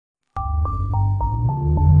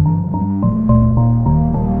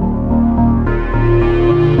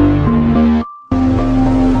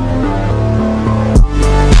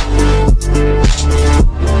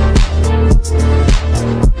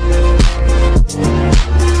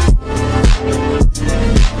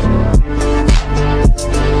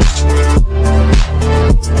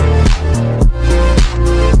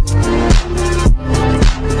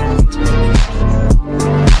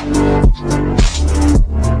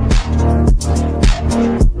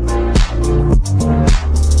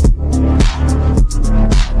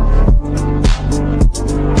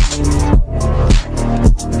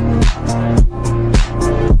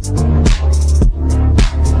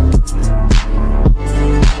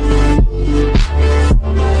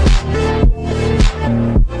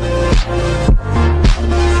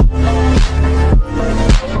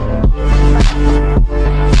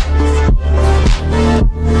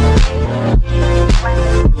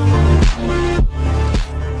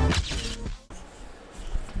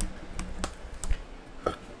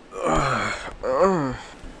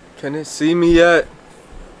Didn't see me yet.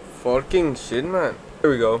 Fucking shit, man. There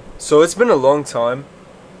we go. So it's been a long time.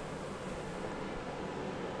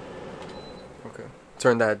 Okay.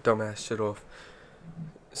 Turn that dumbass shit off.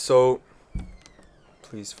 So,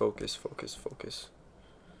 please focus, focus, focus.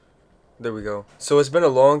 There we go. So it's been a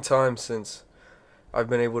long time since I've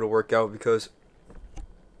been able to work out because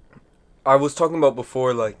I was talking about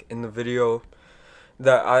before, like in the video,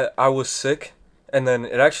 that I was sick, and then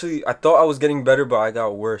it actually, I thought I was getting better, but I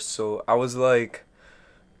got worse. So I was like,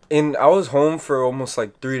 I was home for almost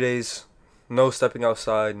like 3 days, no stepping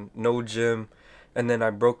outside, no gym, and then I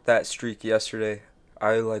broke that streak yesterday.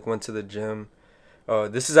 I like went to the gym.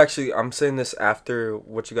 This is actually, I'm saying this after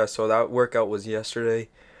what you guys saw. That workout was yesterday.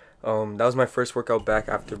 That was my first workout back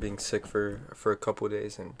after being sick for a couple of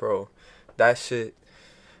days, and bro, that shit,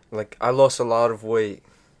 like, I lost a lot of weight,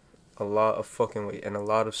 a lot of fucking weight, and a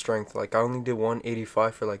lot of strength. Like, I only did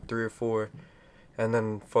 185 for like 3 or 4, and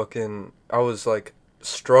then fucking I was like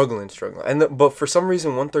struggling, and but for some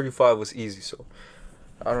reason 135 was easy. So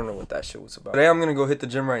I don't know what that shit was about. Today I'm gonna go hit the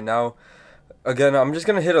gym right now. Again, I'm just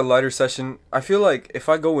gonna hit a lighter session. I feel like if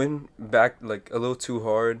I go in back like a little too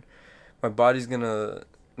hard, my body's gonna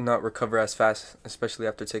not recover as fast, especially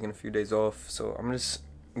after taking a few days off. So I'm just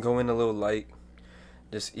going a little light,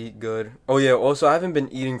 just eat good. Oh yeah, also I haven't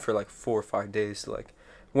been eating for like 4 or 5 days, like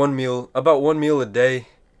about one meal a day,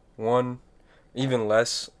 even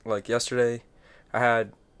less. Like yesterday I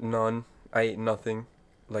had none. I ate nothing.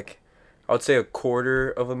 Like, I would say a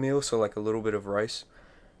quarter of a meal, so like a little bit of rice.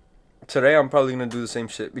 Today I'm probably gonna do the same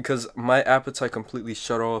shit because my appetite completely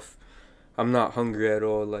shut off. I'm not hungry at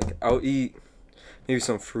all. Like, I'll eat maybe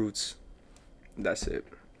some fruits. That's it.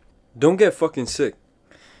 Don't get fucking sick,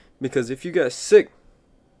 because if you get sick,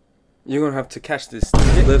 you're gonna have to catch this.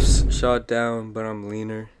 Lifts shot down, but I'm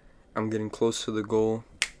leaner. I'm getting close to the goal.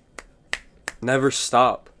 Never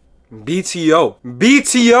stop. BTO.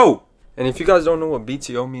 BTO. And if you guys don't know what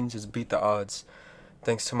BTO means, it's beat the odds.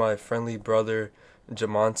 Thanks to my friendly brother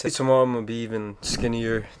Jamonte. Tomorrow I'm gonna be even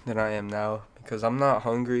skinnier than I am now because I'm not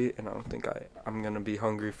hungry, and I don't think I'm gonna be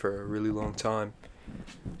hungry for a really long time.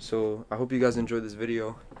 So I hope you guys enjoyed this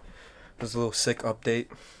video. It was a little sick update.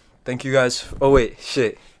 Thank you guys. Oh wait,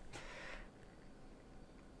 shit.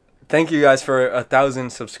 Thank you guys for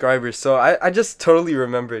 1,000 subscribers. So I just totally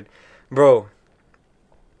remembered, bro.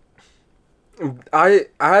 I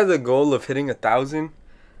had the goal of hitting 1,000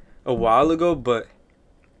 a while ago, but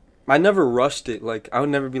I never rushed it. Like, I would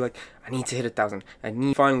never be like, I need to hit 1,000. I need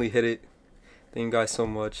to finally hit it. Thank you guys so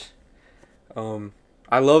much.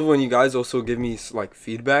 I love when you guys also give me like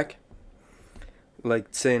feedback, like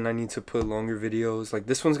saying I need to put longer videos. Like,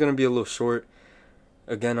 this one's gonna be a little short.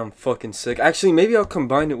 Again, I'm fucking sick. Actually, maybe I'll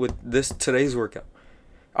combine it with today's workout.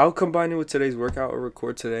 I'll combine it with today's workout or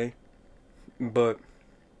record today. But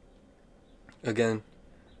again,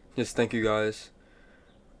 just thank you guys.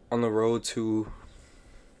 On the road to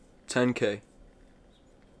 10K.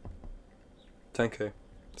 10K.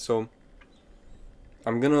 So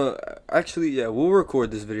I'm gonna we'll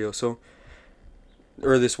record this video,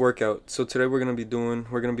 or this workout. So today we're gonna be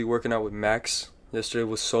working out with Max. Yesterday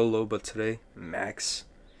was solo, but today Maxwell,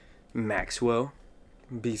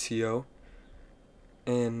 BTO,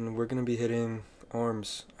 and we're gonna be hitting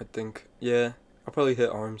arms. I think, yeah, I'll probably hit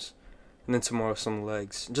arms, and then tomorrow some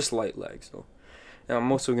legs, just light legs though. And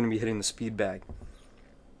I'm also gonna be hitting the speed bag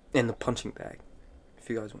and the punching bag, if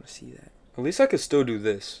you guys want to see that. At least I could still do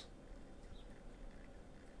this.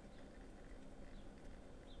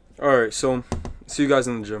 Alright, so see you guys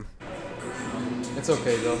in the gym. It's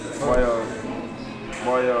okay though.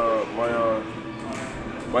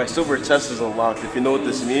 My silver chest is unlocked. If you know what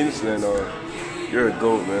this means, then you're a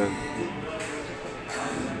GOAT, man.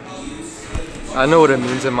 I know what it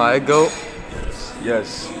means. Am I a GOAT?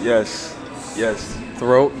 Yes, yes, yes.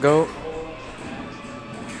 Throat GOAT?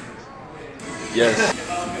 Yes.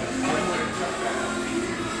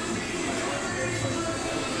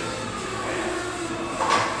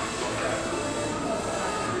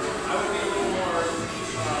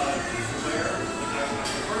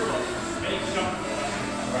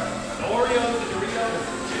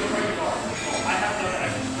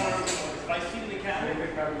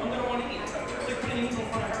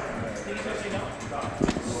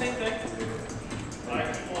 Same thing. I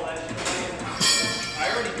keep all that shit. I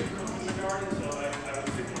already do cooking in the garden, so I would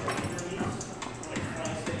pick it up. Like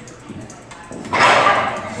fry steak for beef.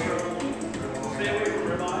 Stay away from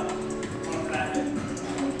ribeye. On fat meat.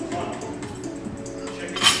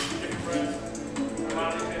 Chicken breast.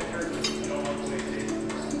 Commodity fat turkey. You don't want to say steak.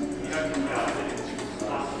 You have to be out there.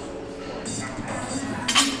 Lots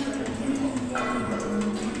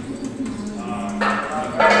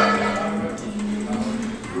of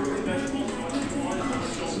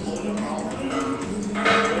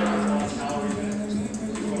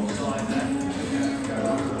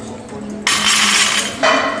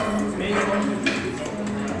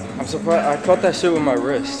surprised. I caught that shit with my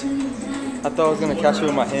wrist. I thought I was gonna catch it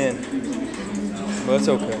with my hand, but it's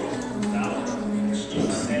okay.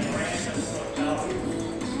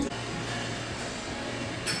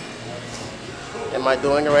 Am I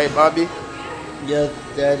doing it right, Bobby? Yes,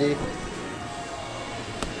 Daddy.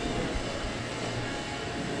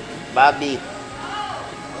 Bobby.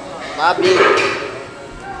 Bobby.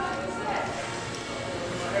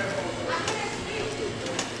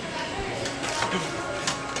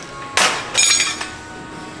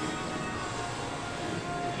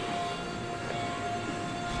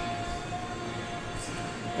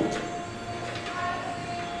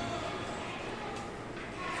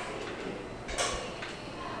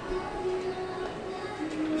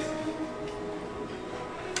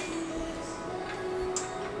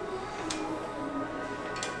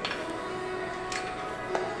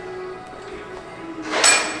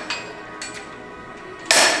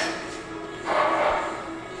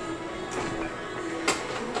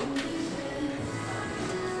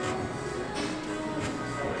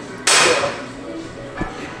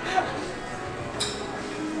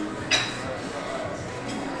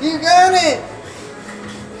 You got it!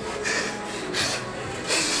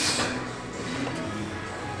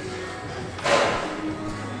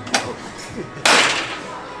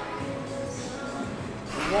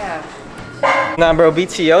 Yeah. Nah, bro,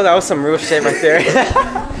 BTO, that was some real shit right there.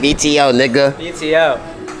 BTO, nigga. BTO.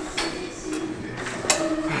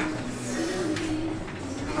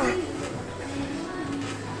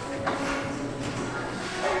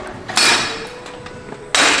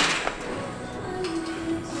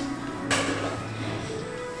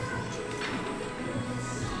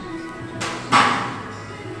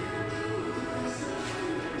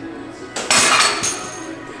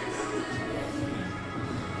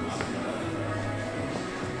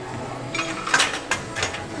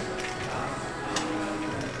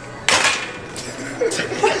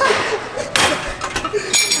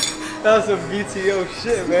 That was some BTO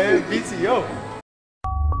shit, man. BTO.